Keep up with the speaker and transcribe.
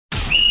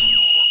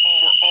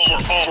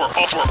For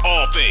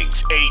all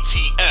things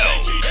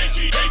ATL.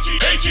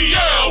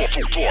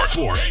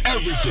 For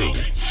everything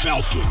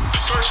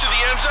Falcons. First to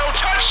the end zone,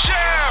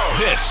 touchdown!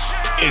 This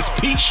is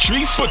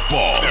Peachtree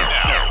Football.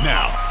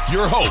 Now,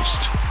 your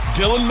host,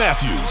 Dylan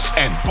Matthews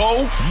and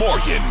Bo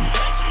Morgan.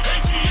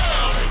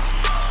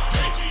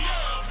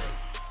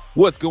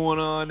 What's going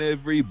on,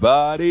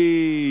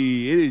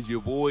 everybody? It is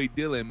your boy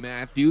Dylan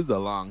Matthews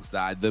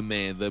alongside the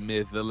man, the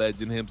myth, the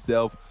legend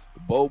himself,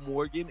 Bo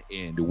Morgan,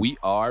 and we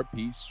are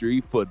Peachtree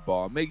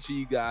Football. Make sure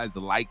you guys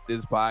like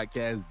this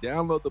podcast,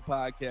 download the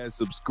podcast,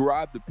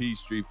 subscribe to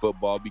Peachtree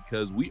Football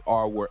because we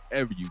are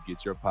wherever you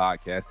get your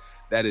podcast.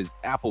 That is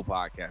Apple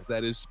Podcasts,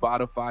 that is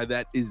Spotify,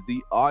 that is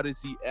the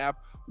Odyssey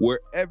app.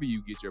 Wherever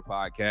you get your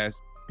podcast,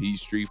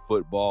 Peachtree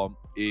Football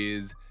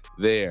is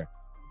there.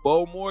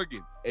 Bo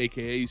Morgan,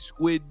 a.k.a.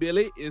 Squid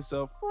Billy, it's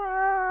a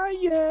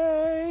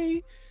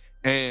Friday.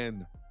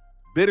 And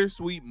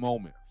bittersweet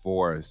moment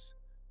for us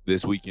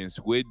this weekend,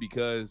 Squid,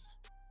 because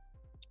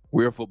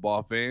we're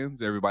football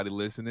fans. Everybody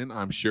listening,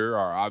 I'm sure,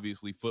 are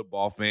obviously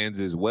football fans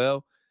as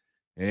well.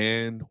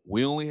 And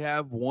we only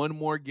have one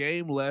more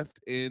game left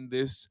in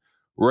this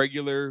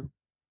regular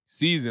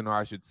season, or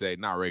I should say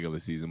not regular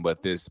season,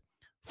 but this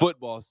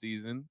football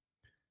season.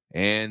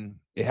 And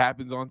it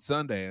happens on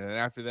Sunday. And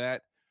after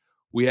that,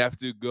 we have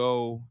to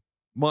go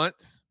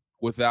months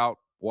without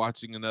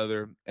watching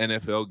another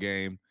NFL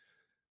game.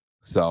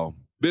 So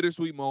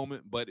bittersweet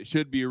moment, but it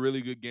should be a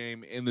really good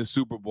game in the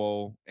Super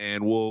Bowl.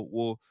 And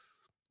we'll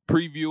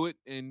preview it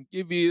and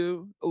give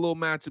you a little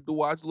matchup to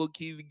watch, a little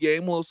key to the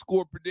game, a little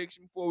score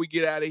prediction before we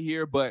get out of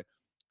here. But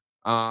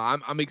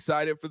I'm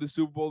excited for the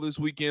Super Bowl this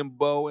weekend,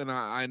 Bo, and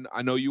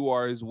I know you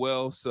are as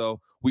well. So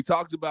we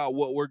talked about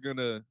what we're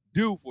gonna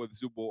do for the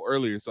Super Bowl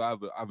earlier. So I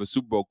have a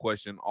Super Bowl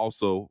question,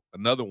 also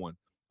another one.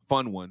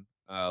 Fun one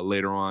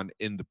later on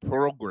in the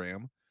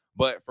program.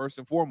 But first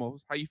and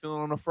foremost, how you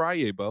feeling on a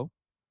Friday, Bo?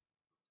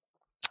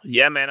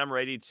 Yeah, man, I'm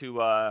ready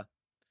to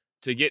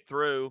get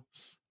through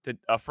to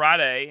a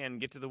Friday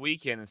and get to the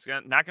weekend. It's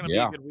not going to be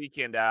a good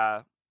weekend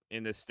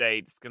in the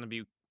state. It's going to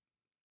be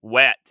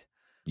wet.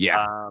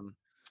 Yeah,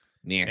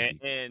 nasty.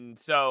 And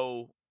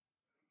so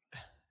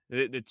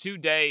the 2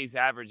 days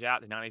average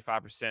out to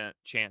 95%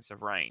 chance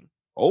of rain.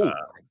 Oh, my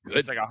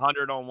it's like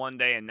 100 on one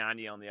day and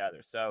 90 on the other.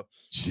 So,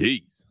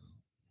 jeez.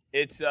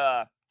 It's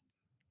look,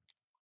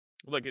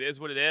 it is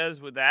what it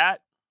is with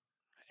that,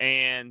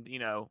 and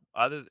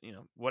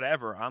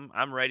whatever.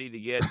 I'm ready to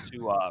get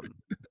to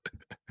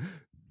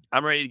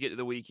I'm ready to get to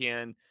the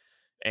weekend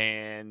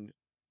and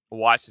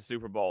watch the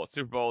Super Bowl.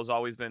 Super Bowl has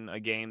always been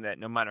a game that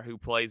no matter who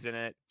plays in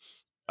it,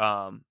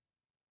 I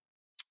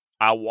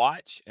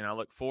watch and I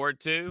look forward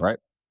to. Right.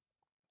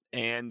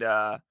 And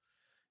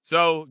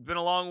so been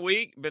a long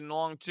week, been a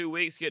long 2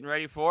 weeks getting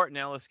ready for it.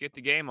 Now let's get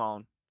the game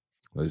on.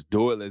 Let's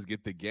do it. Let's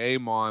get the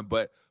game on.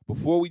 But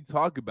before we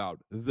talk about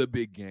the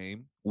big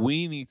game,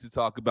 we need to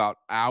talk about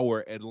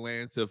our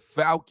Atlanta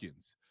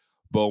Falcons,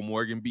 Bo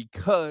Morgan,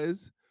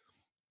 because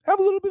I have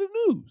a little bit of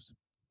news.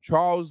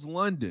 Charles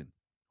London,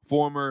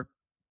 former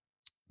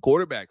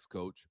quarterbacks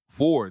coach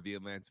for the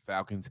Atlanta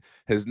Falcons,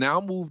 has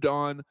now moved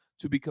on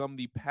to become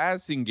the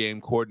passing game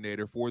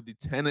coordinator for the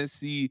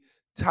Tennessee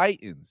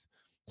Titans.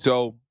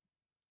 So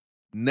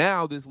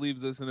now this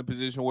leaves us in a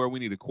position where we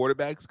need a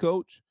quarterbacks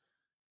coach.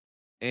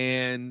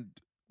 And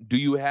do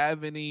you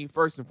have any,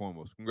 first and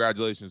foremost,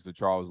 congratulations to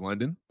Charles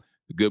London.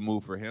 A good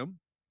move for him.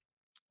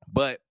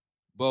 But,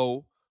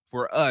 Bo,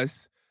 for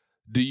us,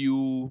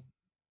 I'm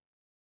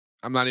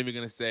not even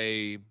going to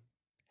say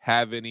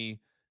have any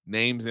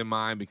names in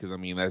mind because, I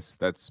mean,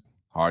 that's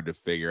hard to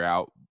figure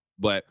out.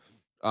 But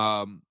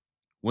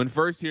when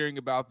first hearing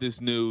about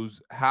this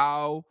news,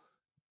 how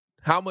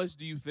much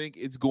do you think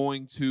it's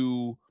going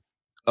to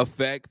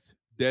affect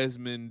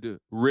Desmond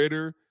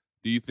Ridder?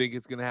 Do you think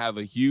it's going to have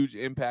a huge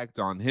impact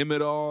on him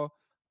at all?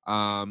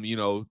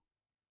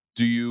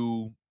 Do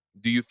you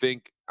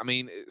think, I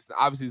mean, it's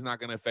not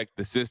going to affect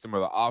the system or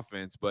the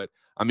offense, but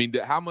I mean,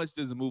 how much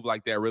does a move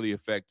like that really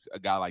affect a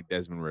guy like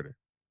Desmond Ridder?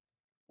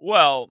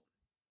 Well,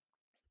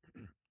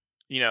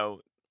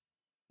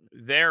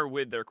 they're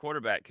with their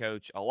quarterback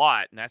coach a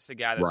lot, and that's the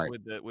guy that's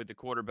with the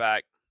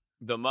quarterback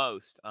the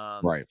most.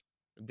 Right.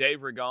 Dave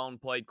Ragone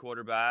played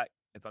quarterback,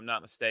 if I'm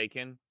not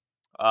mistaken.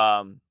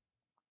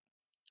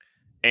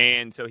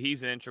 And so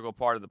he's an integral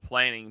part of the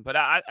planning. But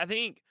I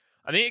think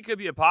it could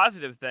be a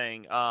positive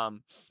thing.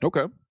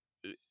 Okay.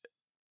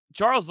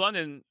 Charles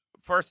London,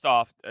 first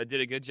off, did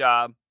a good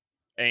job,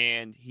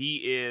 and he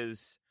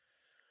is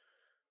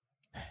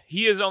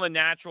on the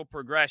natural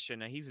progression.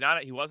 Now, he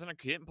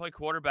didn't play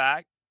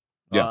quarterback.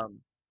 Yeah.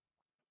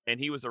 And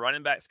he was a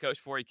running backs coach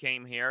before he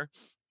came here.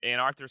 And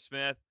Arthur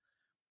Smith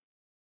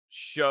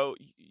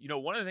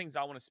one of the things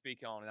I want to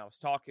speak on, and I was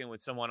talking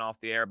with someone off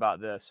the air about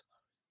this.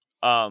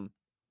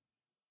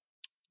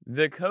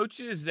 The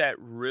coaches that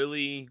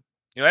really,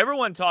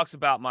 everyone talks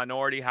about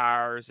minority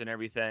hires and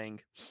everything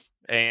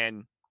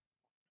and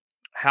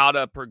how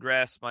to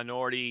progress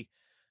minority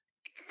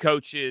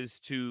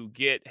coaches to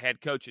get head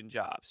coaching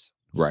jobs.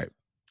 Right.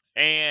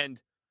 And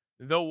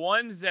the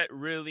ones that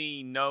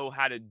really know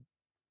how to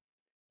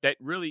that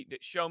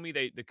show me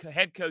the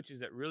head coaches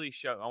that really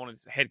show. I want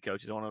to head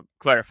coaches. I want to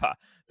clarify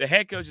the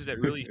head coaches that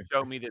really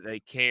show me that they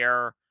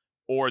care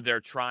or they're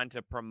trying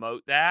to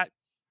promote that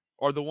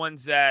are the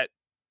ones that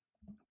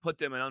put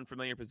them in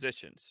unfamiliar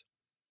positions.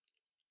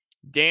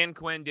 Dan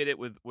Quinn did it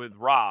with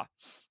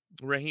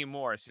Raheem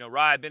Morris.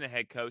 Ra had been a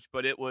head coach,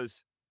 but it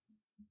was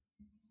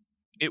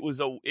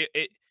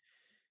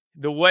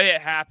the way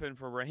it happened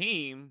for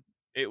Raheem.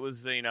 It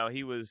was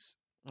it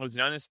was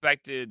an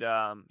unexpected.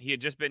 He had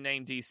just been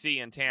named DC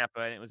in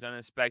Tampa, and it was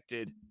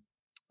unexpected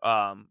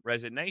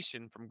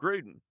resignation from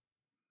Gruden,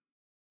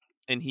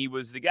 and he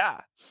was the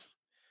guy.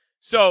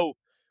 So,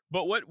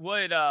 but what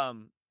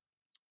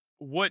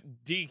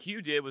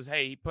DQ did was,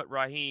 hey, he put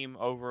Raheem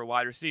over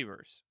wide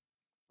receivers,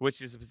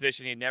 which is a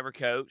position he had never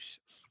coached,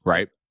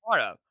 right?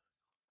 Part of,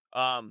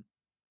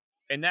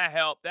 and that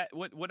helped. That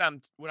what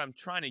I'm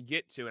trying to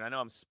get to, and I know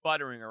I'm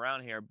sputtering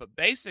around here, but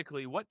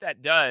basically, what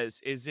that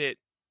does is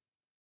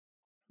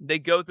they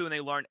go through and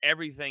they learn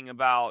everything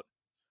about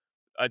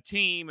a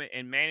team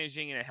and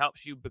managing, and it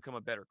helps you become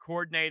a better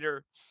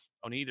coordinator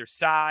on either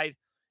side.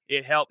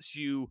 It helps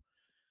you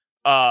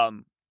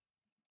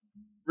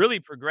really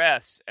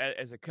progress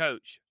as a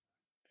coach,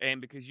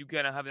 and because you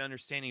got to have an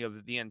understanding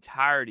of the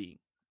entirety.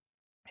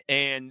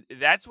 And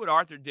that's what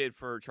Arthur did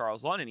for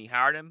Charles London. He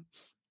hired him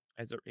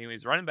he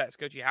was running backs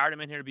coach. He hired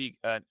him in here to be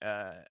a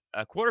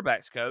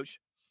quarterbacks coach.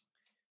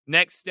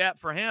 Next step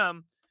for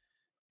him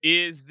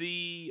is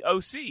the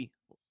OC.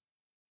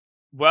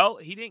 Well,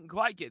 he didn't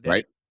quite get there.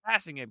 Right.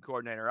 Passing game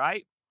coordinator,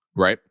 right?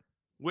 Right.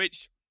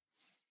 Which,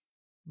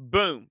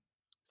 boom.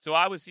 So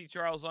I would see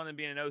Charles London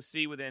being an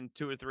OC within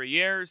 2 or 3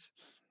 years,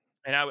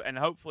 and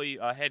hopefully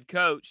a head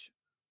coach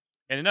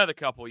in another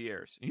couple of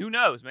years. And who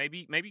knows?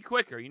 Maybe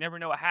quicker. You never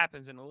know what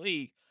happens in the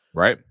league.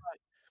 Right.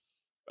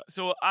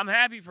 So I'm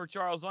happy for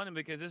Charles London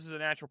because this is a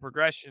natural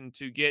progression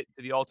to get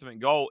to the ultimate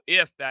goal,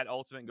 if that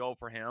ultimate goal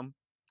for him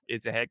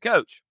is a head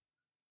coach.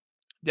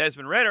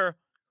 Desmond Ridder,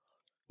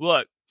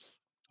 look,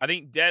 I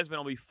think Desmond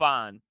will be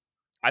fine.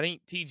 I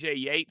think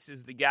TJ Yates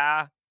is the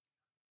guy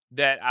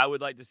that I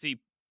would like to see,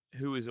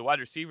 who is a wide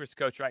receivers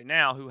coach right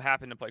now, who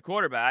happened to play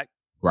quarterback.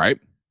 Right.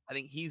 I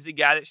think he's the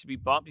guy that should be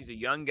bumped. He's a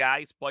young guy.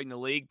 He's played in the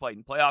league, played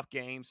in playoff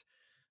games.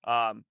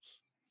 And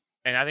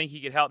I think he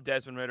could help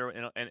Desmond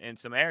Ridder in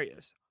some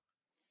areas.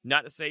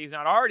 Not to say he's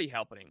not already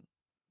helping him,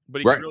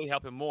 but he can really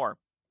help him more.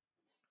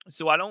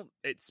 So I don't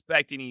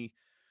expect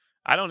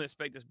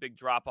this big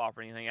drop off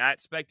or anything. I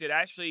expect it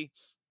actually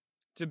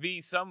to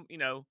be some,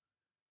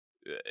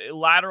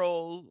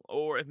 lateral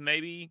or if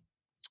maybe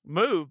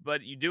move,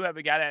 but you do have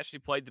a guy that actually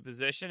played the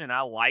position, and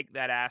I like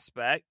that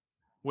aspect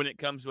when it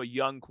comes to a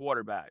young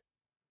quarterback.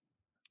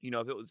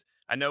 If it was,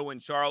 I know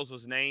when Charles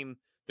was named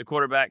the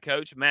quarterback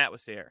coach, Matt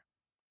was there.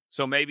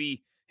 So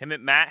maybe him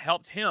and Matt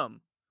helped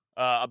him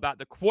about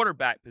the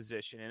quarterback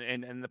position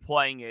and the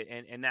playing it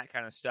and that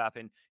kind of stuff.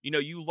 And,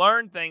 you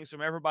learn things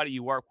from everybody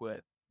you work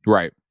with.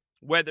 Right.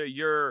 Whether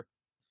you're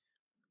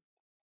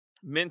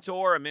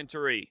mentor or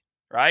mentoree,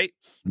 right?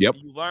 Yep.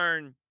 You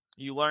learn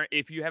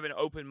if you have an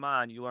open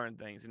mind, you learn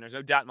things. And there's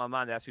no doubt in my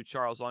mind that's who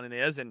Charles London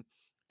is and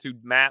who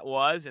Matt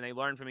was, and they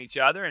learned from each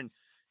other. And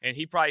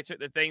he probably took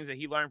the things that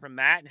he learned from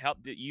Matt and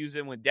helped use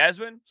them with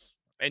Desmond.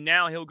 And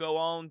now he'll go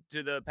on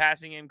to the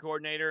passing game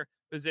coordinator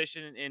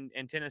position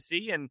in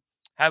Tennessee and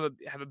have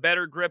a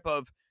better grip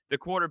of the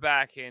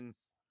quarterback and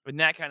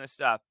that kind of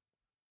stuff.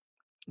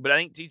 But I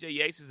think TJ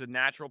Yates is a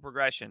natural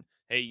progression.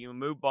 Hey, you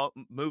move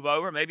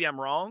over. Maybe I'm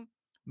wrong.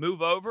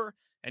 Move over,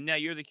 and now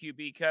you're the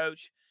QB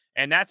coach.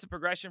 And that's a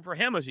progression for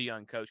him as a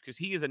young coach, because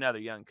he is another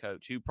young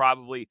coach who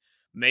probably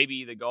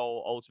maybe the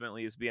goal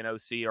ultimately is to be an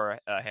OC or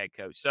a head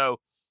coach. So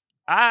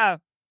I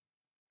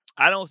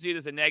don't see it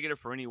as a negative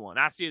for anyone.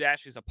 I see it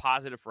actually as a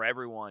positive for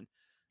everyone.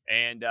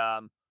 And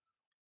the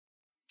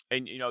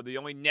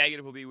only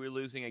negative will be we're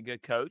losing a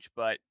good coach,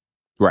 but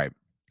right,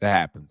 that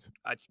happens.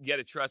 I got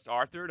to trust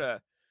Arthur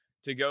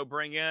to go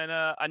bring in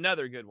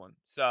another good one.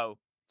 So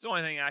it's the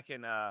only thing I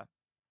can.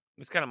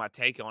 It's kind of my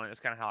take on it.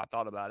 It's kind of how I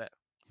thought about it.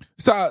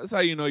 So that's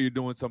how you know you're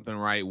doing something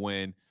right,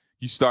 when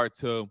you start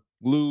to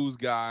lose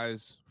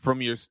guys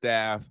from your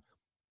staff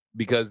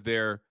because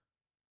they're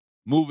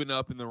moving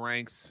up in the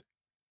ranks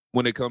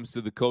when it comes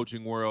to the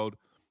coaching world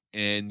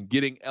and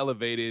getting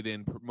elevated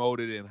and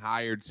promoted and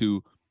hired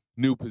to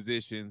new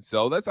positions.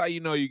 So that's how you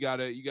know you got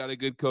a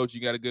good coach,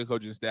 you got a good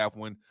coaching staff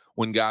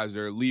when guys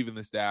are leaving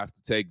the staff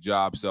to take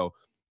jobs. So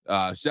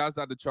shouts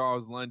out to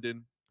Charles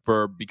London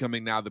for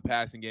becoming now the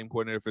passing game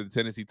coordinator for the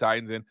Tennessee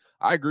Titans. And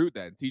I agree with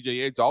that. TJ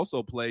Yates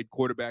also played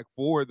quarterback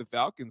for the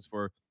Falcons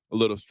for a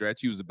little stretch.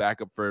 He was a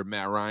backup for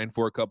Matt Ryan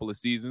for a couple of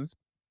seasons.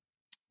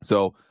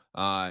 So,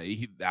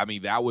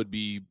 that would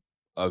be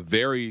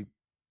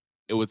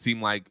it would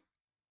seem like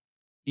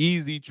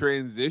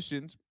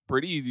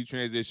pretty easy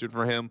transition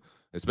for him,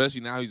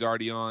 especially now he's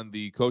already on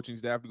the coaching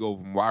staff to go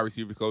from wide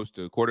receiver coach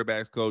to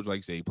quarterbacks coach. Like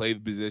you say, he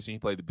played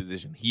the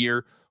position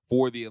here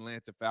for the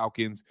Atlanta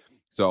Falcons.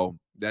 So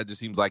that just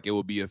seems like it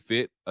would be a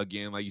fit.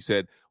 Again, like you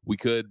said,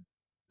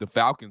 the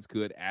Falcons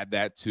could add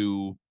that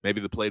to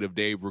maybe the plate of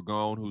Dave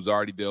Ragone, who's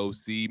already the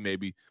OC,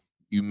 maybe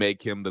you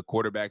make him the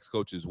quarterback's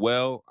coach as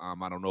well. I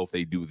don't know if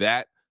they do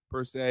that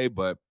per se,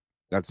 but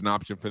that's an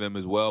option for them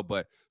as well.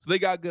 But so they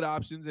got good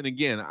options. And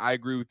again, I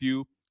agree with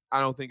you. I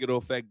don't think it'll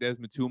affect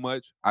Desmond too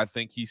much. I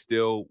think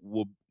he'll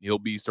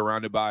be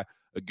surrounded by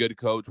a good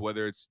coach,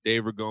 whether it's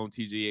Dave Ragone,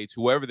 TJ Yates,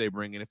 whoever they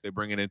bring in, if they're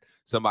bringing in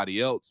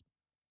somebody else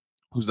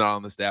who's not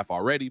on the staff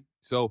already.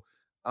 So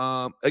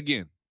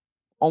again,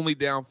 only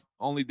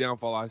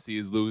downfall I see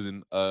is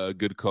losing a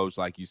good coach,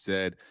 like you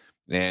said.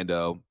 And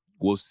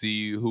we'll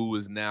see who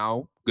is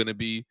now going to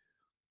be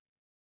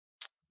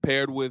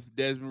paired with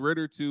Desmond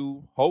Ridder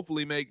to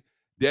hopefully make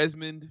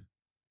Desmond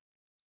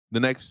the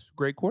next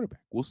great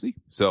quarterback. We'll see.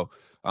 So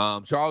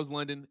Charles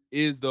London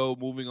is, though,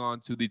 moving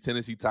on to the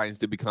Tennessee Titans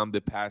to become the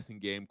passing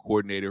game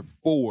coordinator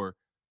for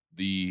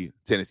the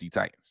Tennessee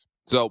Titans.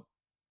 So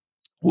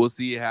we'll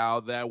see how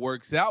that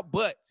works out.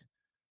 But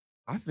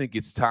I think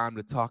it's time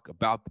to talk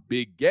about the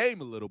big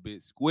game a little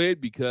bit,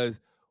 Squid, because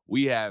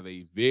we have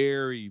a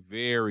very,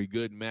 very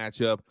good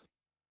matchup.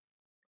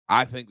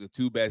 I think the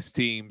two best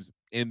teams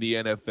in the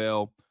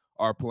NFL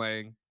are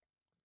playing: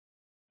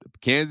 the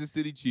Kansas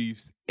City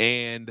Chiefs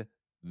and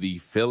the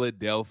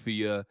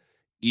Philadelphia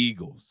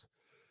Eagles.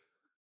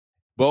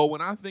 But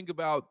when I think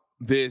about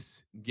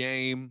this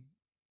game,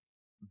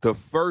 the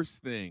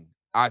first thing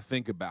I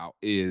think about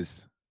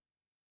is,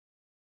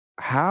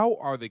 how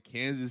are the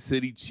Kansas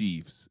City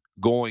Chiefs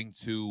going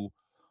to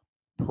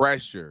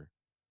pressure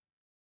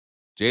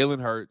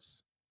Jalen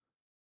Hurts?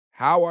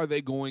 How are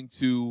they going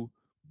to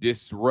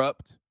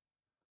disrupt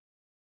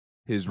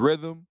his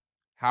rhythm?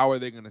 How are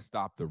they going to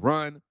stop the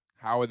run?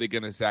 How are they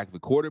going to sack the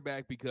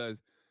quarterback?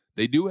 Because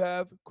they do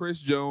have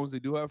Chris Jones, they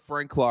do have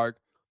Frank Clark,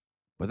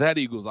 but that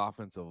Eagles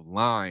offensive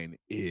line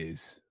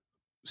is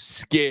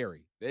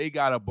scary. They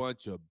got a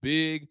bunch of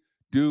big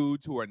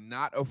dudes who are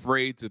not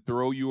afraid to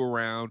throw you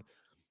around.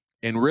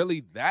 And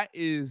really, that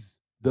is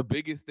the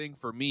biggest thing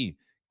for me.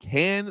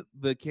 Can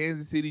the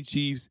Kansas City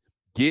Chiefs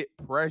get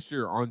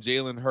pressure on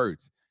Jalen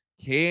Hurts?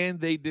 Can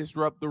they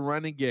disrupt the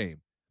running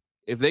game?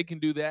 If they can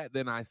do that,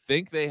 then I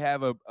think they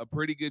have a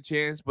pretty good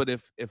chance. But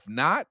if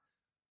not,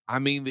 I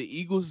mean, the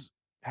Eagles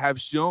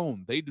have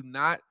shown they do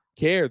not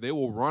care. They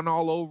will run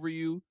all over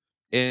you,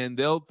 and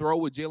they'll throw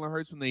with Jalen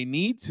Hurts when they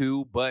need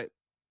to, but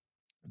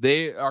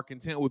they are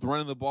content with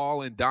running the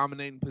ball and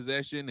dominating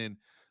possession, and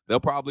they'll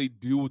probably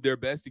do their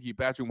best to keep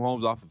Patrick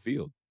Mahomes off the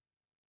field.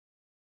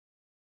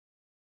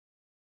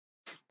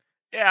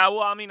 Yeah,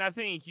 well, I mean, I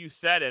think you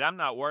said it. I'm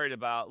not worried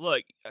about.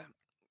 Look,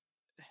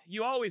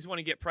 you always want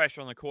to get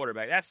pressure on the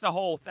quarterback. That's the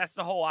whole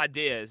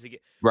idea. Is to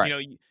get, right.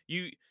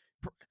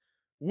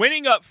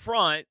 Winning up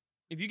front.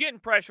 If you're getting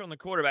pressure on the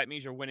quarterback, it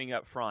means you're winning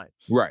up front.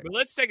 Right. But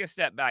let's take a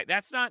step back.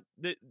 That's not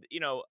the.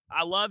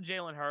 I love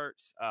Jalen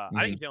Hurts. I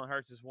think Jalen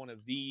Hurts is one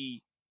of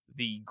the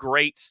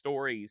great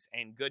stories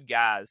and good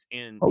guys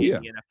in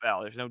the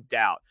NFL. There's no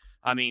doubt.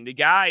 I mean, the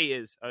guy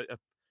is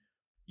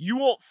you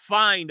won't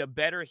find a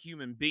better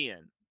human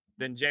being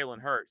than Jalen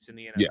Hurts in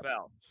the NFL.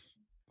 Yeah.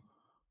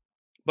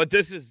 But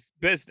this is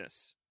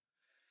business.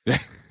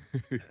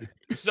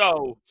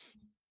 So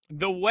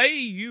the way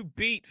you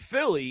beat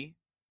Philly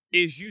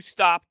is you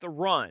stop the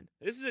run.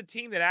 This is a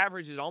team that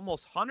averages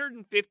almost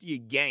 150 a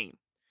game.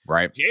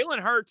 Right. Jalen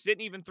Hurts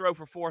didn't even throw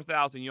for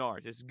 4,000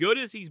 yards. As good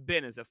as he's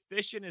been, as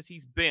efficient as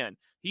he's been,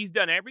 he's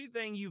done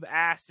everything you've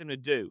asked him to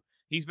do.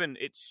 He's been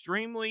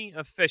extremely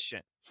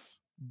efficient.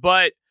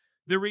 But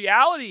the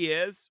reality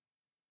is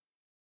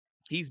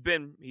he's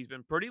been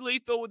pretty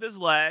lethal with his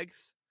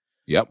legs.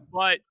 Yep.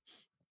 But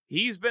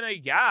he's been a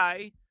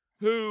guy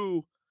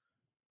who,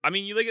 I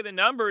mean, you look at the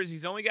numbers,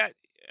 he's only got,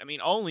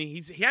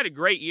 he had a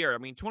great year. I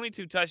mean,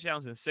 22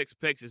 touchdowns and 6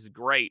 picks is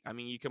great. I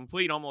mean, you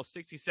complete almost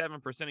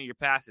 67% of your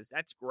passes.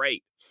 That's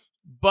great.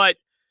 But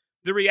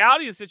the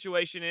reality of the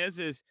situation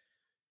is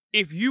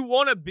if you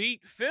want to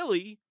beat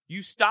Philly,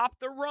 you stop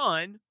the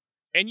run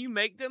and you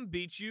make them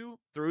beat you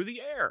through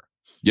the air.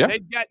 Yeah.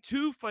 They've got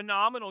two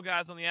phenomenal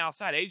guys on the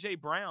outside. A.J.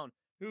 Brown,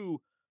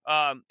 who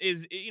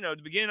is, at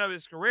the beginning of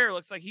his career,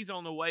 looks like he's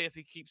on the way if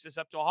he keeps this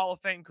up to a Hall of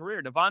Fame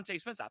career.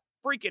 Devontae Smith's a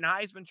freaking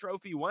Heisman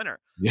Trophy winner.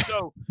 Yeah.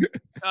 So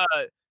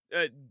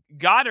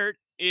Goddard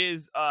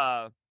is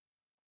a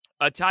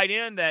tight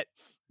end that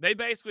they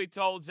basically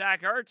told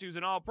Zach Ertz, who's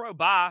an all-pro,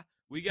 bye.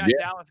 We got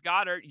Dallas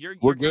Goddard. You're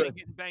kind of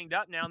getting banged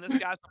up now, and this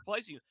guy's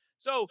replacing you.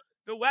 So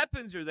the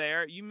weapons are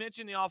there. You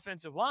mentioned the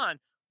offensive line.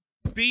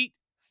 Beat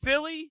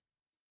Philly.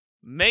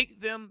 Make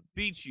them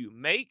beat you.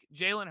 Make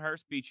Jalen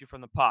Hurts beat you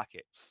from the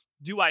pocket.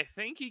 Do I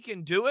think he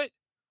can do it?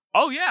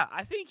 Oh, yeah,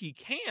 I think he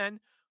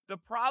can. The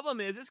problem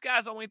is this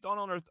guy's only thrown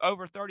on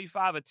over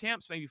 35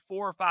 attempts, maybe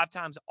 4 or 5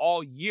 times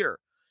all year.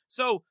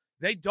 So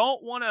they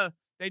don't want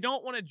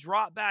to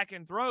drop back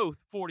and throw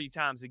 40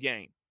 times a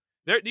game.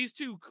 These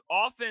two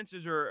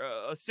offenses are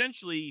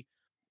essentially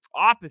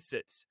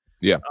opposites.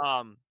 Yeah.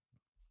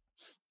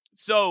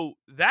 So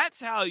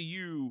that's how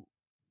you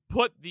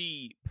put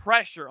the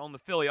pressure on the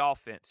Philly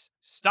offense.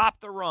 Stop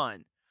the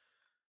run.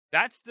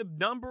 That's the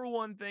number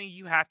one thing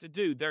you have to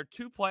do. They're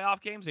 2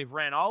 playoff games. They've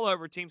ran all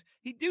over teams.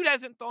 Dude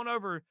hasn't thrown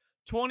over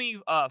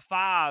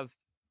 25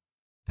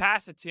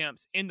 pass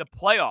attempts in the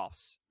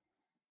playoffs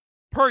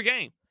per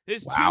game.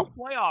 His Wow. 2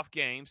 playoff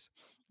games,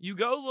 you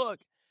go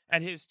look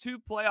at his 2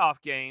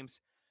 playoff games,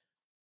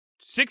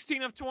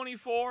 16 of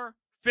 24,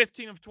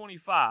 15 of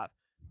 25.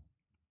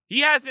 He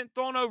hasn't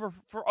thrown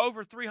for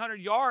over 300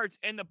 yards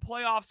in the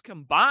playoffs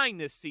combined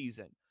this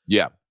season.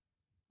 Yeah.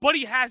 But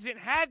he hasn't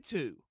had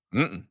to.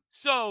 Mm-mm.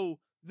 So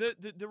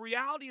the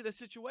reality of the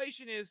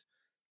situation is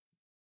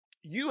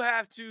you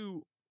have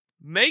to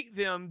make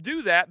them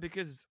do that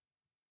because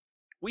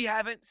we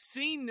haven't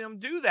seen them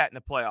do that in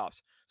the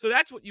playoffs. So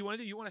that's what you want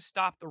to do. You want to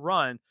stop the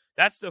run.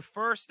 That's the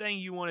first thing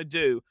you want to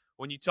do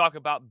when you talk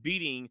about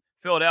beating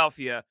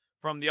Philadelphia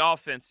from the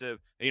offensive,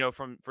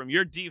 from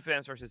your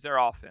defense versus their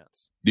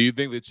offense. Do you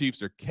think the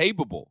Chiefs are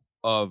capable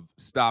of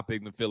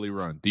stopping the Philly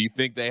run? Do you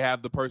think they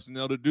have the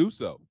personnel to do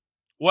so?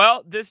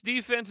 Well, this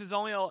defense is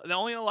only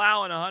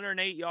allowing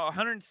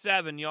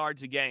 107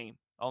 yards a game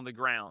on the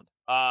ground.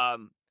 I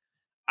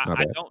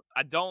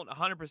don't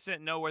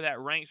 100% know where that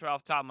ranks right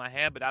off the top of my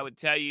head, but I would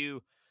tell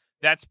you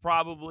that's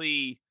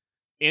probably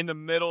in the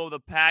middle of the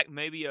pack,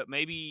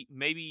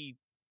 maybe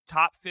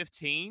top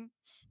 15.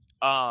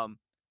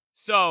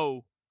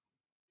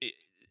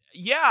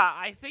 Yeah,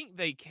 I think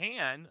they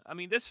can. I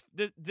mean, this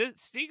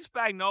Steve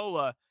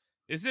Spagnuolo,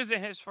 this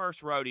isn't his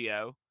first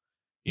rodeo.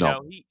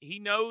 He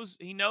knows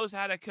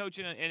how to coach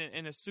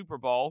in a Super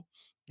Bowl.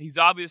 He's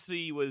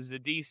obviously was the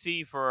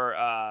DC for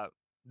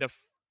the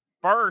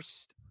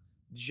first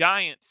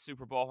Giants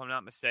Super Bowl, if I'm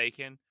not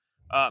mistaken.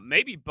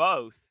 Maybe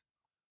both.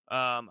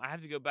 I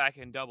have to go back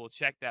and double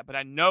check that, but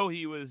I know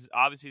he was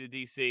obviously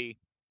the DC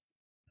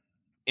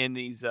in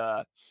these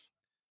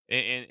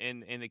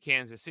in the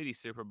Kansas City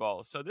Super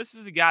Bowl. So this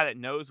is a guy that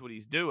knows what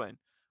he's doing.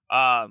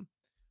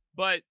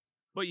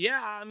 But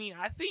yeah, I mean,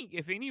 I think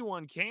if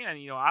anyone can,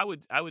 I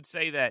would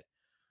say that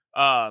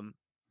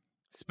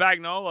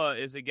Spagnuolo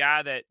is a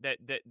guy that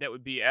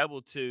would be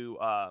able to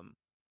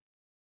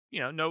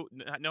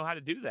know how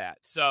to do that.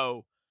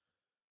 So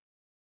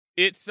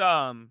it's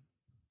something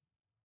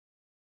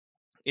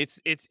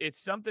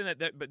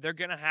but they're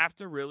going to have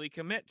to really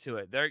commit to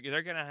it. They're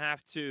going to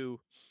have to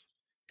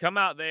come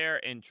out there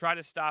and try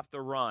to stop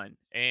the run,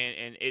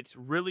 and it's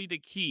really the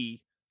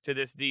key to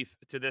this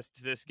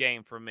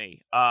game for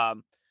me.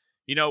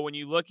 When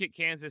you look at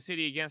Kansas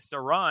City against the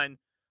run,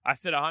 I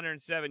said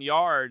 107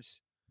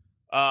 yards.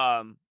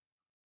 That's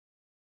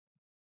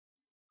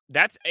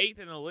 8th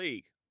in the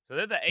league. So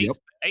they're the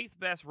eighth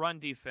best run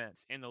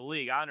defense in the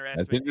league. I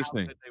underestimated how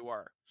good they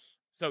were.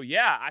 So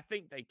yeah, I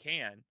think they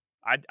can.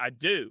 I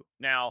do.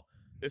 Now,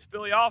 this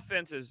Philly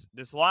offense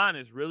this line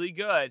is really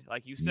good,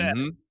 like you said.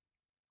 Mm-hmm.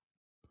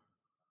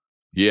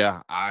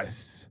 Yeah,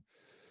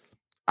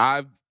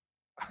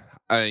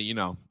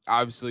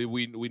 obviously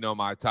we know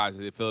my ties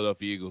to the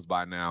Philadelphia Eagles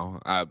by now.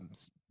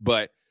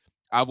 But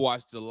I've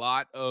watched a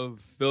lot of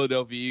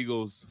Philadelphia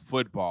Eagles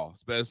football,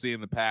 especially in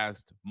the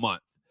past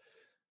month.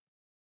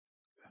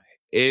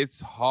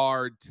 It's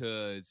hard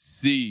to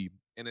see,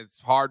 and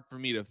it's hard for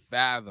me to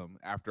fathom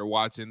after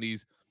watching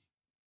these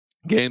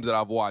games that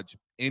I've watched,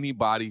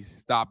 anybody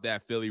stop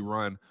that Philly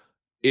run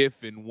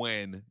if and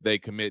when they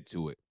commit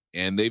to it.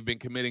 And they've been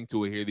committing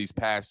to it here these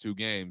past 2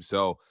 games.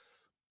 So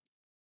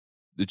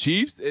the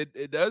Chiefs,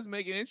 it does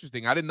make it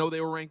interesting. I didn't know they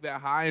were ranked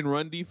that high in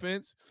run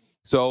defense.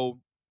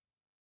 So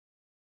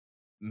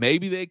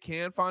maybe they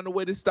can find a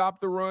way to stop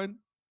the run.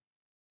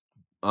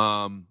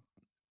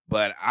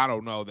 But I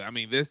don't know. I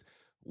mean,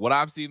 what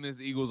I've seen this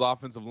Eagles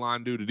offensive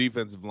line do to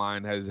defensive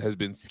line has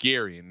been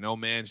scary, and no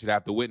man should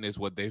have to witness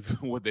what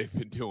they've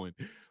been doing.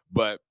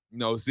 But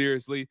no,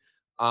 seriously,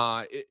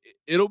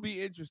 it'll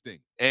be interesting.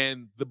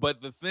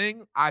 But the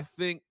thing, I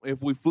think,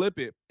 if we flip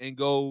it and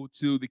go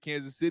to the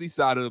Kansas City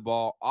side of the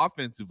ball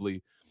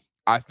offensively,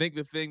 I think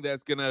the thing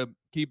that's gonna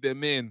keep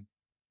them in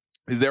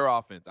is their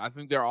offense. I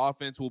think their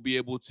offense will be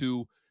able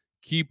to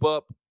keep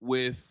up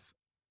with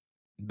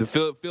the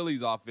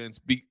Phillies offense.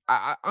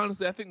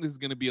 Honestly, I think this is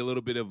going to be a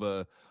little bit of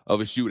a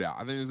shootout. I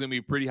think it's going to be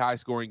a pretty high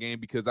scoring game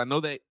because I know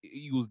that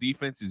Eagles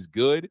defense is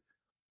good,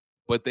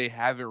 but they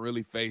haven't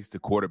really faced a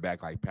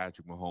quarterback like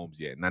Patrick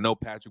Mahomes yet. And I know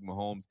Patrick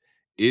Mahomes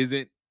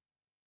isn't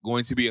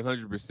going to be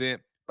 100%,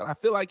 but I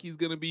feel like he's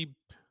going to be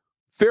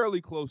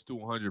fairly close to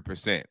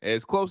 100%,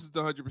 as close to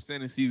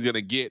 100% as he's going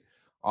to get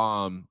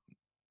all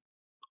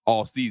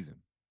season.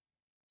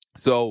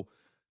 So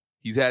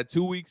he's had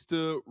 2 weeks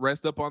to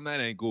rest up on that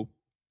ankle.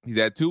 He's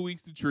had 2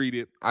 weeks to treat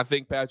it. I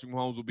think Patrick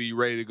Mahomes will be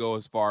ready to go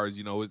as far as,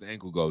 his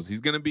ankle goes.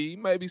 He's going to be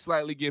maybe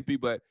slightly gimpy,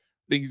 but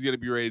I think he's going to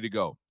be ready to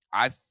go.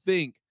 I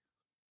think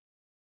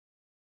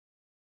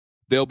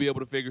they'll be able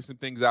to figure some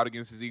things out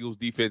against his Eagles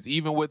defense,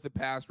 even with the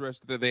pass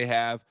rush that they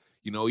have,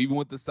 even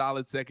with the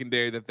solid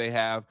secondary that they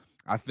have.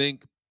 I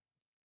think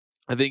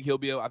Patrick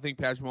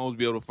Mahomes will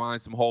be able to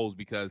find some holes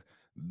because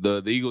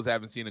the Eagles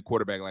haven't seen a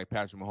quarterback like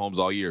Patrick Mahomes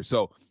all year.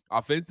 So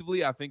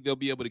offensively, I think they'll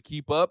be able to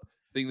keep up.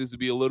 I think this will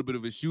be a little bit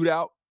of a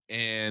shootout.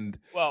 And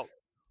they're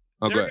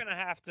going to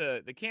have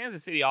to, the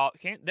Kansas City,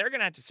 they're going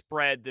to have to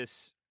spread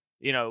this,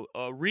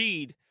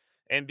 Reed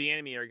and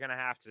Bieniemy are going to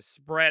have to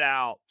spread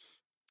out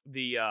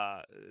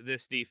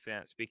this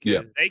defense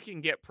because they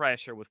can get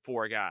pressure with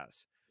 4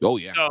 guys. Oh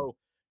yeah. So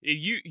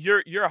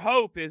your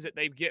hope is that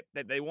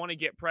they want to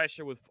get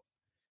pressure with.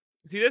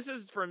 See, this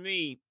is for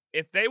me.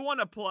 If they want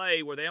to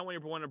play where they only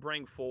want to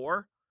bring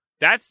 4,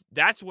 that's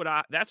what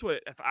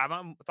if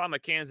I'm a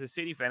Kansas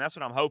City fan, that's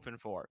what I'm hoping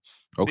for.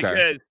 Okay.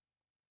 Because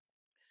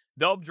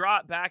they'll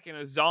drop back in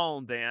a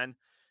zone then,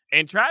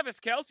 and Travis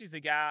Kelce's a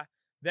guy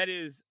that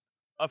is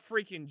a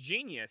freaking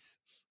genius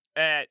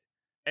at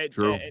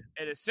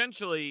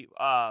essentially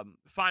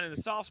finding the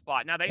soft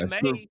spot. Now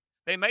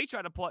they may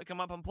try to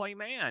come up and play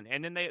man,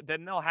 and then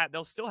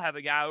they'll still have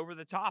a guy over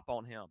the top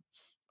on him,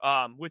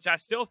 which I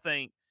still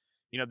think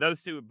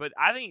those two. But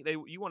I think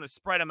you want to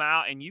spread them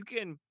out, and you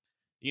can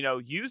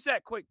use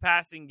that quick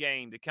passing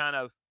game to kind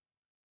of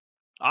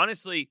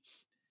honestly.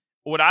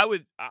 What I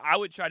would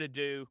try to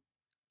do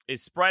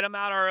is spread them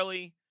out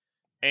early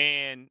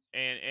and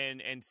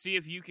see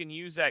if you can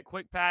use that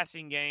quick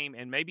passing game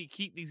and maybe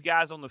keep these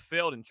guys on the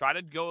field and try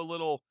to go a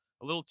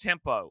little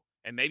tempo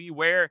and maybe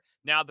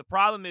now the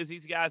problem is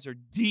these guys are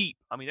deep.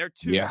 I mean, they're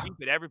too deep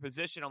at every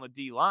position on the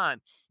D line.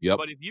 Yep.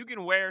 But if you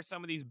can wear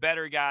some of these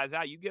better guys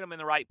out, you get them in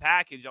the right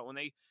package when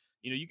they,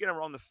 you get them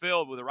on the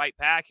field with the right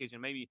package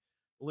and maybe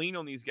lean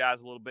on these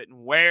guys a little bit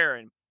and wear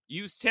and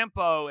use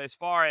tempo as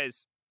far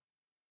as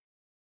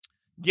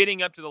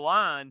getting up to the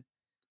line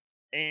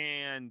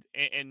and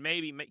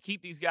maybe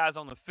keep these guys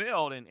on the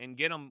field and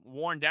get them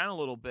worn down a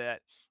little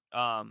bit.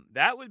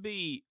 That would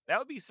be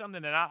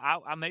something that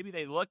I maybe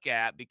they look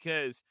at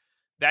because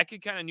that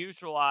could kind of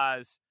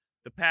neutralize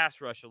the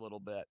pass rush a little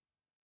bit.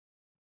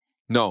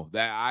 No,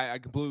 that I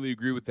completely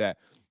agree with that.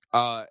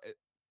 I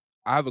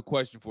have a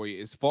question for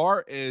you. As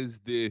far as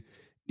the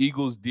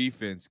Eagles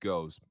defense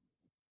goes,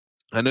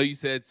 I know you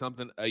said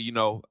something,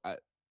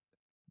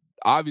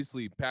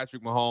 obviously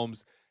Patrick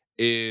Mahomes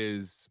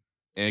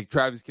and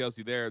Travis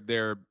Kelce,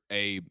 they're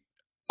a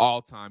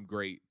all-time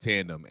great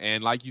tandem.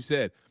 And like you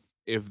said,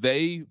 if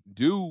they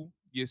do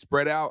get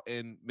spread out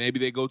and maybe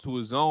they go to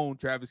a zone,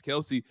 Travis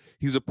Kelce,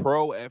 he's a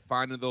pro at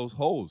finding those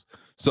holes.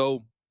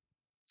 So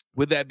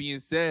with that being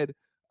said,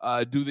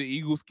 do the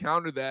Eagles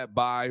counter that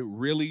by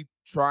really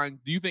do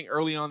you think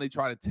early on they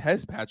try to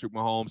test Patrick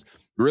Mahomes,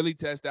 really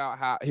test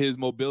out his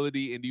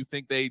mobility, and do you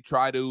think they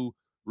try to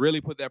really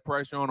put that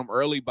pressure on him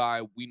early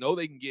we know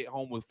they can get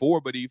home with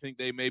 4, but do you think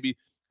they maybe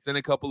send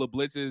a couple of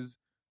blitzes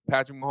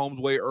Patrick Mahomes'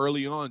 way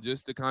early on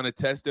just to kind of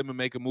test him and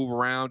make him move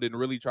around and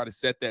really try to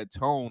set that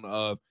tone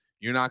of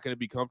you're not going to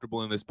be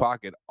comfortable in this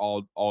pocket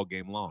all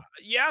game long?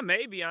 Yeah,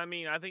 maybe. I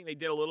mean, I think they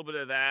did a little bit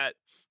of that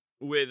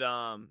with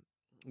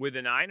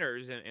the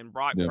Niners and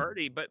Brock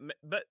Purdy, but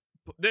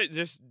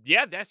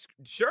that's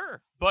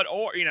sure. But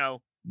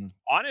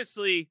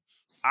honestly,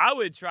 I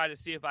would try to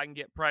see if I can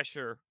get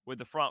pressure with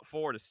the front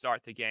 4 to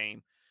start the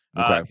game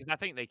because I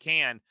think they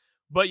can.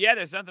 But yeah,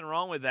 there's nothing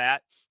wrong with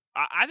that.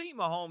 I think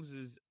Mahomes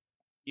is,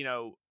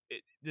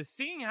 just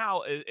seeing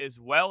how as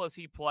well as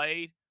he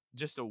played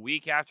just a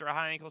week after a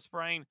high ankle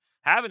sprain,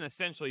 having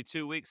essentially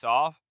 2 weeks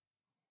off,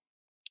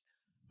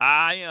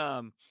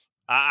 I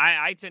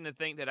tend to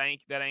think that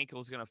ankle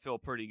is going to feel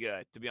pretty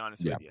good, to be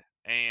honest with you.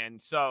 And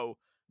so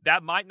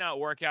that might not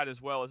work out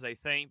as well as they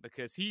think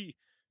because he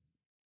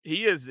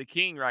is the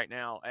king right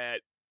now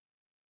at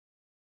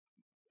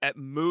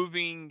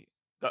moving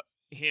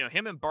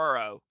him and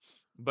Burrow.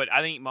 But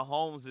I think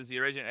Mahomes is the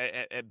original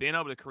at being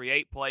able to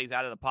create plays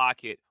out of the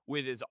pocket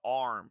with his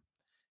arm,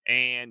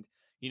 and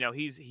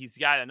he's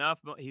got a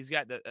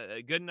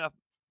good enough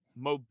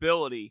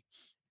mobility,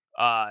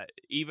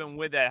 even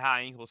with that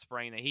high ankle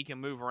sprain, that he can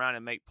move around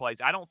and make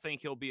plays. I don't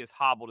think he'll be as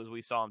hobbled as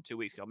we saw him 2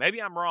 weeks ago.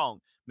 Maybe I'm wrong.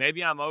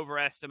 Maybe I'm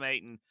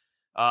overestimating,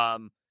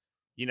 the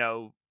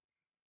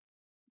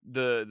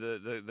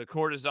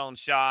cortisone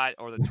shot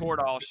or the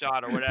Toradol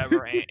shot or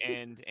whatever,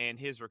 and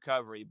his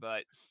recovery.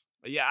 But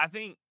yeah, I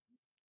think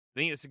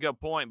it's a good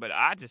point, but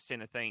I just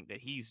tend to think that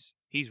he's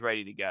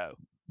ready to go.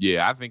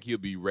 Yeah, I think he'll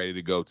be ready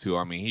to go too.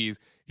 I mean, he's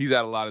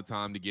had a lot of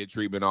time to get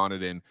treatment on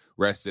it and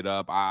rest it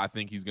up. I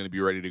think he's going to be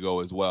ready to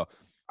go as well.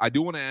 I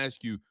do want to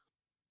ask you,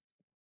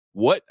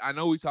 I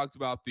know we talked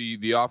about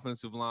the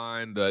offensive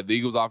line, the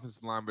Eagles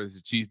offensive line versus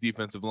the Chiefs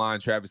defensive line,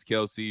 Travis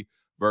Kelce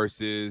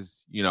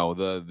versus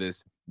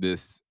the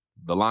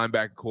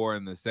linebacker core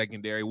and the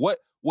secondary. What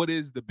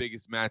is the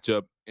biggest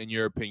matchup in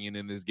your opinion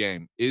in this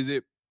game? Is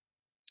it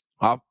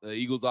the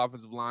Eagles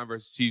offensive line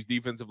versus Chiefs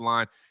defensive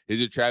line?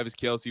 Is it Travis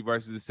Kelce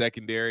versus the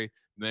secondary?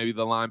 Maybe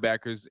the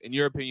linebackers. In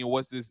your opinion,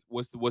 what's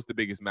the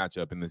biggest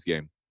matchup in this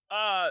game?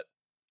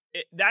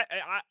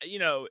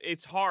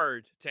 It's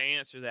hard to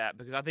answer that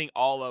because I think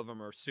all of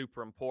them are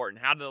super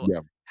important.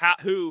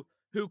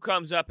 Who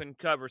comes up and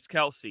covers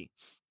Kelce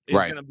is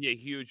going to be a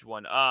huge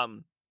one. I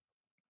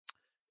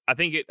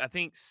think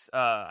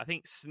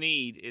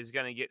Snead is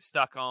going to get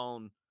stuck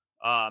on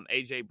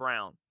AJ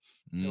Brown,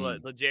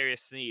 L'Jarius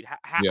Snead.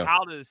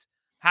 How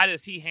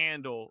does he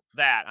handle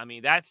that? I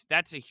mean, that's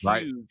a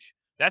huge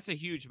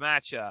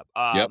matchup.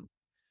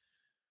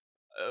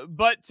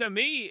 But to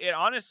me, it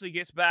honestly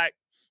gets back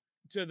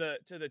to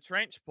the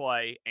trench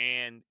play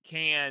and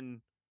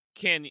can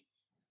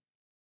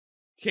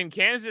Can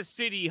Kansas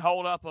City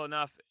hold up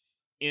enough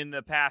in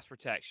the pass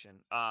protection?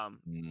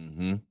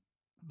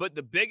 But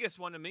the biggest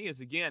one to me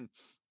is, again,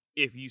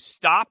 if you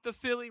stop the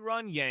Philly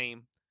run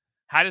game,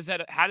 how does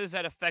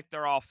that affect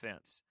their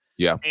offense?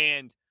 Yeah.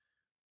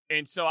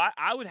 And so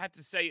I would have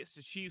to say it's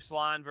the Chiefs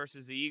line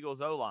versus the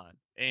Eagles O-line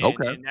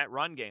Okay. in that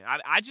run game.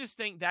 I just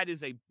think that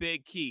is a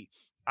big key.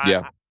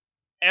 Yeah.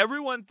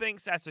 Everyone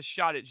thinks that's a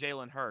shot at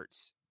Jalen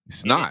Hurts.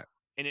 It's not.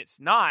 And it's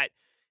not.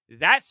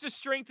 That's the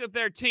strength of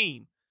their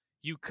team.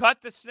 You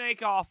cut the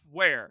snake off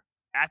where?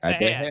 At the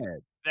head.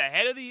 The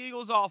head of the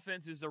Eagles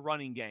offense is the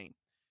running game.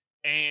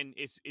 And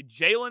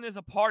Jalen is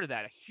a part of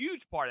that, a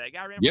huge part of that.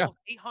 Guy ran for almost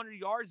 800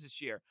 yards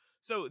this year.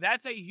 So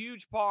that's a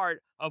huge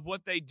part of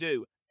what they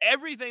do.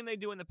 Everything they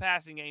do in the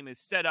passing game is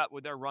set up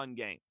with their run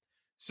game.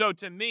 So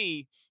to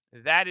me,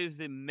 that is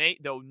the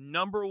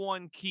number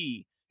one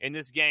key in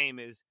this game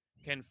is,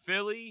 can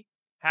Philly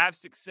have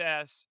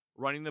success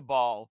running the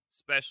ball,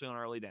 especially on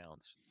early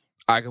downs?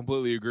 I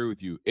completely agree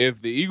with you.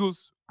 If the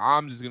Eagles,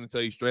 I'm just going to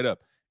tell you straight up,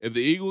 if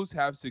the Eagles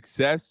have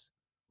success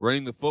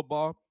running the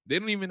football, they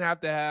don't even have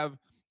to have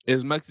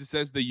as much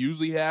success they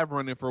usually have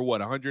running for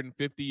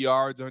 150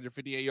 yards,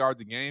 158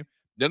 yards a game.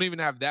 They don't even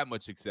have that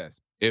much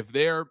success. If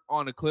they're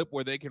on a clip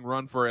where they can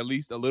run for at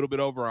least a little bit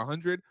over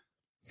 100,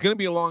 it's going to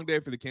be a long day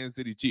for the Kansas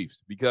City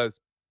Chiefs, because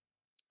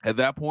at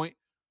that point,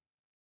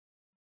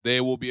 they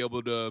will be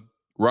able to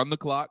run the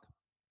clock.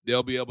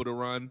 They'll be able to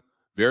run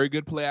very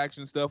good play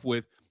action stuff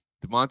with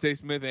Devontae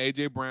Smith and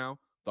A.J. Brown.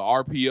 The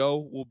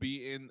RPO will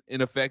be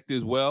in effect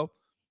as well.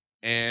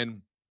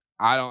 And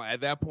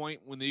at that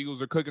point, when the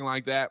Eagles are cooking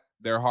like that,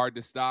 they're hard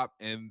to stop.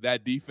 And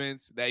that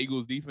defense, that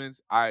Eagles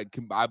defense, I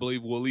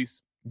believe will at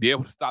least be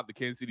able to stop the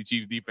Kansas City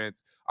Chiefs the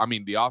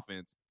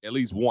offense, at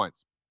least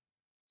once.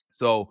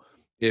 So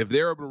if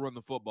they're able to run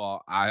the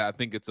football, I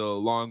think it's a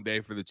long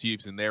day for the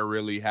Chiefs, and they're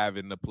really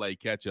having to play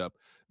catch up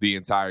the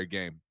entire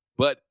game.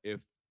 But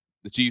if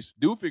the Chiefs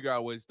do figure out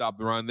a way to stop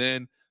the run,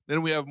 then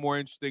we have more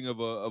interesting of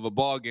a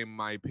ball game, in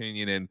my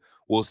opinion, and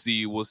we'll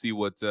see what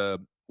the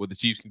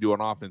Chiefs can do on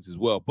offense as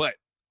well. But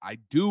I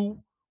do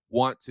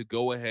want to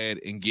go ahead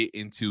and get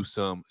into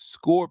some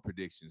score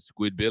predictions.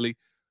 Squid Billy,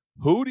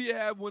 who do you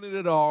have winning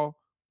it all?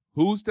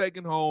 Who's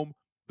taking home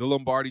the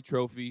Lombardi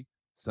Trophy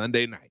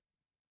Sunday night?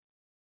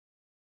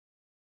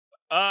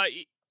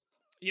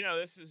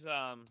 This is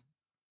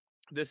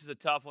a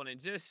tough one.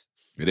 It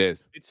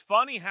is. It's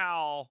funny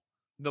how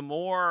the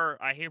more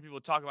I hear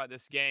people talk about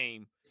this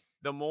game,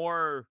 the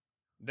more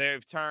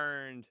they've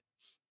turned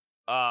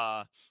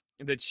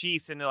the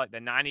Chiefs into like the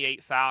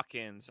 98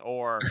 Falcons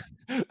or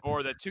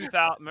the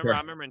 2000. I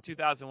remember in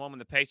 2001 when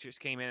the Patriots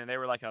came in and they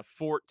were like a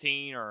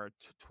 14 or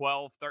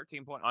 12,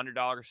 13 point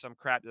underdog or some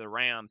crap to the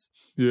Rams.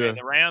 Yeah. And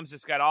the Rams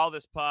just got all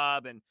this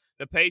pub, and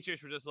the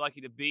Patriots were just lucky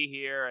to be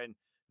here. And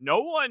no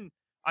one,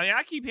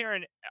 I keep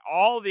hearing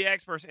all the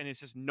experts, and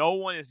it's just no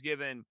one is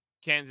giving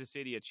Kansas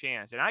City a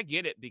chance. And I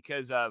get it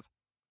because of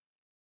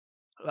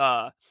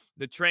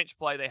the trench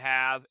play they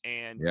have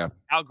and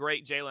how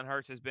great Jalen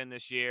Hurts has been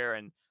this year.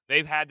 And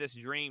they've had this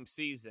dream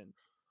season.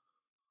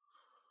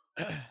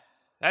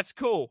 That's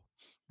cool.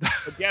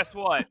 But guess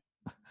what?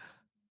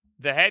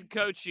 The head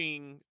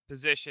coaching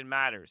position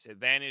matters.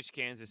 Advantage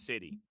Kansas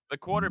City. The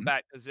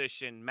quarterback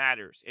position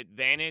matters.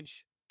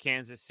 Advantage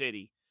Kansas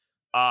City.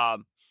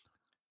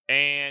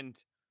 And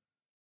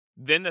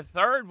then the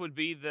third would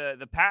be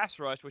the pass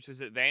rush, which is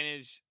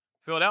advantage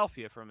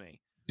Philadelphia for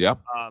me. Yeah.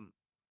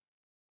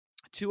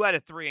 2 out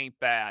of 3 ain't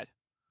bad.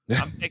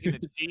 I'm taking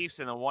the Chiefs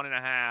in the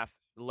 1.5.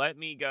 Let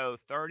me go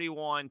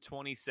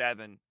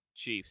 31-27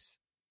 Chiefs.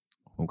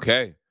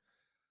 Okay.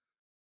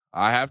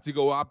 I have to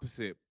go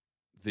opposite.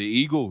 The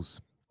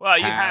Eagles. Well,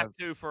 you have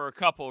to for a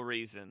couple of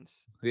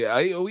reasons.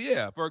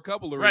 Yeah. For a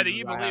couple of reasons. Whether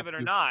you believe it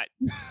or not,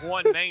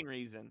 one main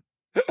reason.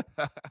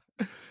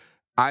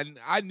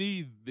 I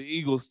need the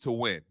Eagles to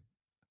win.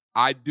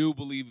 I do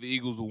believe the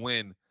Eagles will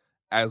win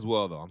as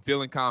well, though. I'm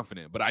feeling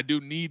confident, but I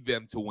do need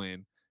them to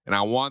win, and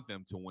I want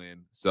them to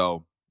win.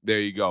 So there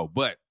you go.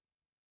 But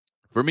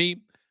for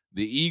me,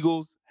 the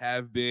Eagles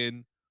have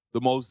been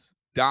the most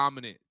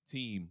dominant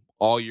team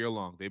all year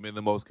long. They've been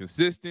the most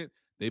consistent.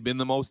 They've been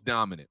the most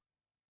dominant.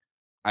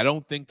 I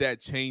don't think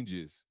that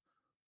changes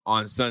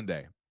on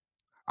Sunday.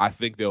 I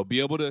think they'll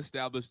be able to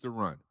establish the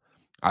run.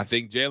 I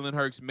think Jalen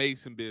Hurts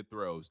makes some big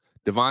throws.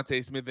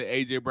 Devontae Smith and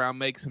A.J. Brown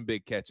make some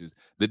big catches.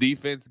 The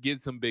defense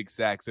gets some big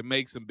sacks and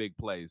makes some big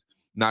plays.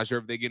 Not sure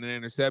if they get an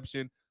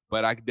interception,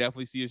 but I could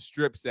definitely see a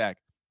strip sack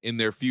in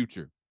their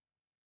future.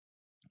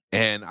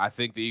 And I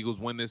think the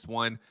Eagles win this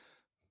one.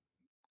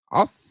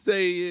 I'll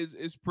say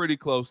is pretty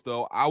close,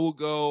 though. I'll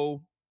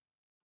go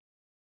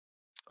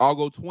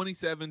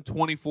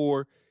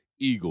 27-24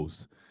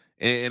 Eagles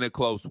in a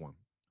close one.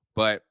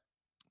 But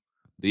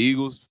the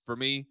Eagles, for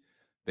me,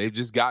 they've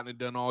just gotten it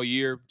done all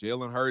year.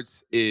 Jalen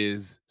Hurts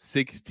is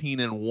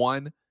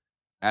 16-1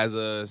 as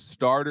a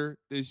starter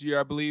this year,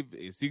 I believe.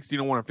 It's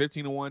 16-1 or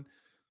 15-1.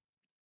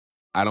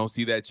 I don't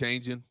see that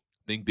changing.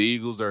 I think the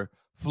Eagles are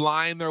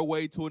flying their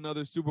way to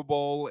another Super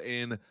Bowl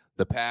in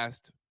the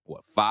past,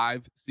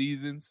 5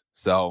 seasons.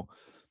 So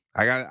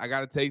I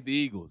got to take the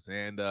Eagles,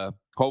 and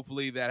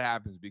hopefully that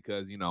happens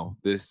because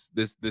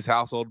this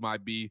household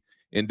might be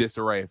in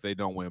disarray if they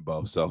don't win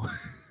both. So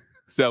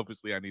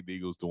selfishly, I need the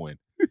Eagles to win.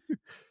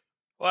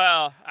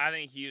 Well, I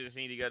think you just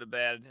need to go to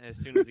bed as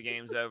soon as the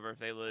game's over if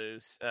they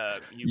lose.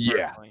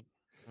 Personally.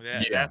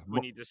 That's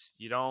when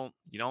you don't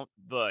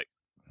look.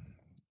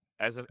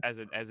 As a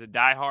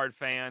diehard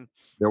fan,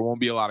 there won't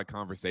be a lot of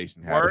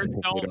conversation. Words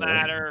don't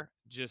matter.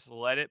 Just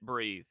let it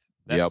breathe.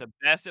 That's the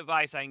best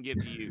advice I can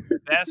give to you. The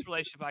best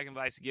relationship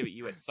advice to give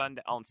you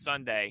on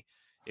Sunday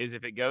is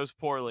if it goes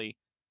poorly,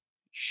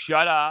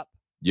 shut up.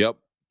 Yep.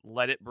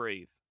 Let it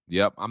breathe.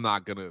 Yep. I'm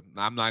not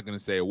gonna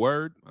say a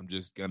word. I'm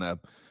just gonna,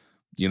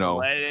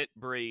 let it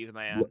breathe,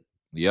 man.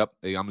 Yep.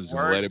 I'm just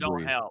gonna let it breathe.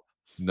 Words don't help.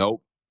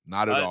 Nope.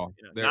 Not at all.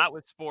 Not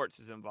with sports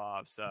is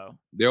involved. So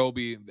there will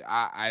be.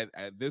 I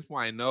at this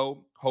point I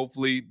know.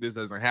 Hopefully this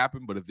doesn't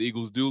happen. But if the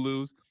Eagles do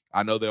lose,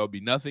 I know there will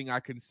be nothing I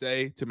can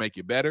say to make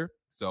it better.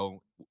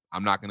 So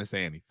I'm not going to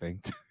say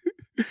anything.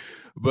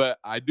 But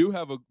I do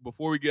have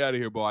before we get out of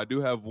here, Bo, I do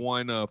have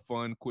one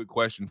fun, quick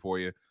question for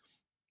you.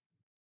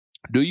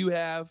 Do you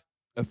have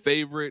a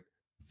favorite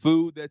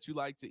food that you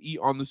like to eat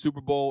on the Super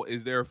Bowl?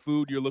 Is there a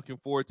food you're looking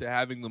forward to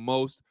having the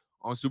most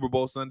on Super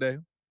Bowl Sunday?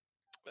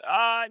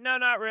 No,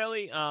 not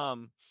really. I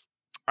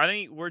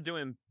think we're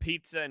doing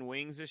pizza and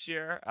wings this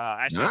year.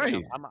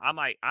 Actually,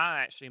 nice. I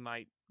actually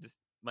might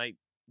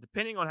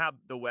depending on how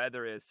the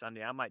weather is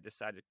Sunday, I might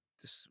decide to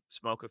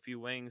smoke a few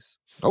wings.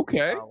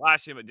 Okay.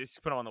 Last year,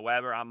 just put on the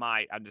Weber.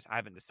 I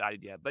haven't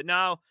decided yet. But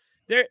no,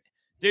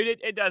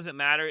 it doesn't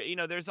matter.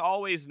 There's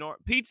always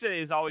pizza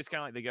is always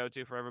kind of like the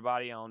go-to for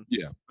everybody on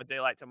what they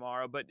like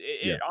tomorrow. But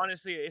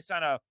honestly, it's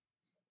not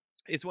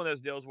it's one of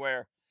those deals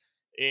where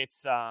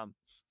it's not.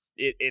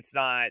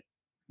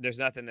 There's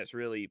nothing that's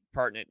really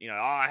pertinent.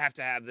 I have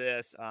to have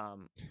this. I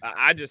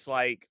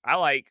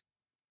like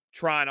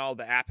trying all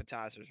the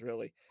appetizers.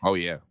 Really. Oh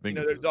yeah.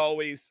 There's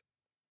always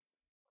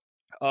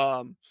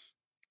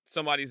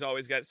somebody's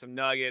always got some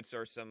nuggets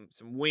or some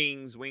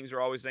wings. Wings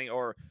are always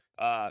or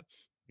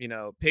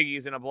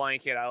piggies in a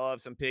blanket. I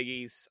love some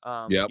piggies.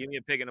 Give me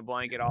a pig in a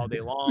blanket all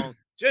day long.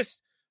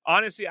 Just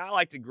honestly, I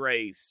like to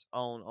graze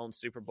on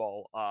Super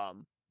Bowl.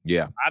 I've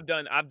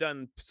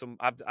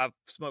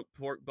smoked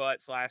pork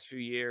butts last few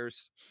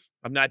years.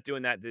 I'm not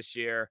doing that this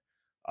year.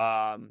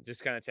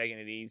 Just kind of taking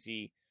it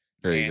easy.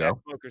 There you go.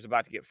 That smoker's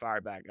about to get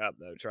fired back up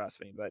though,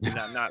 trust me. But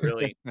no, not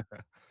really.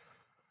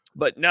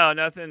 But no,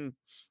 nothing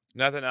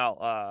nothing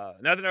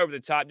over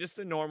the top, just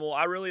the normal.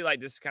 I really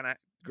like just kind of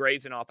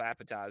grazing off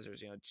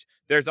appetizers.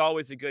 There's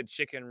always a good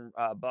chicken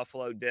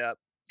buffalo dip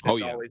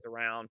that's always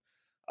around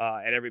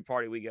at every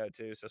party we go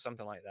to. So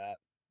something like that.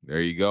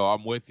 There you go.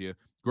 I'm with you.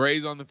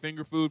 Graze on the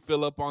finger food,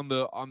 fill up on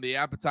the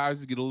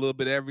appetizers, get a little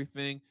bit of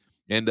everything,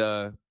 and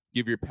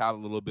give your palate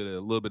a little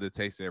bit of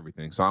taste of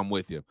everything. So I'm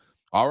with you.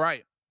 All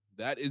right.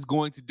 That is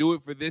going to do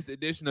it for this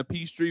edition of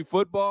Peach Street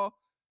Football.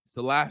 It's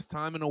the last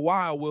time in a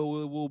while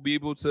we'll be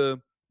able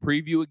to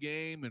preview a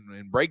game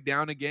and break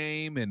down a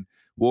game, and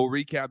we'll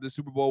recap the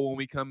Super Bowl when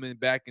we come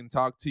back and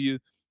talk to you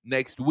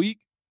next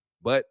week.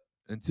 But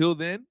until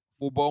then,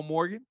 for Bo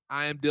Morgan,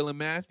 I am Dylan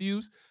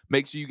Matthews.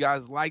 Make sure you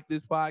guys like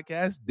this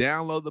podcast,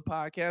 download the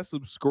podcast,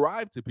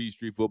 subscribe to Peach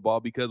Street Football,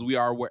 because we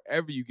are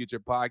wherever you get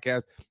your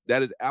podcast.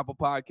 That is Apple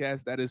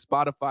Podcasts, that is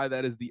Spotify,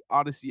 that is the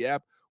Odyssey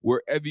app.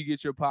 Wherever you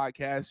get your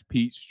podcast,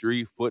 Peach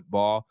Street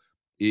Football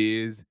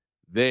is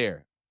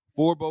there.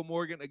 For Bo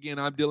Morgan, again,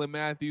 I'm Dylan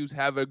Matthews.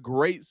 Have a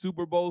great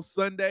Super Bowl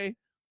Sunday.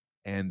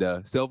 And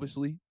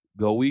selfishly,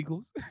 go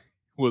Eagles.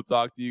 We'll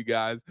talk to you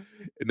guys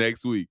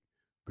next week.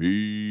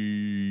 Peace.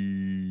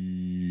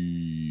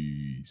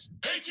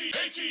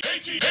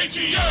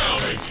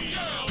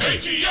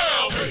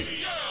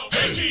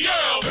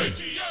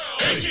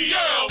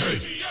 ATL.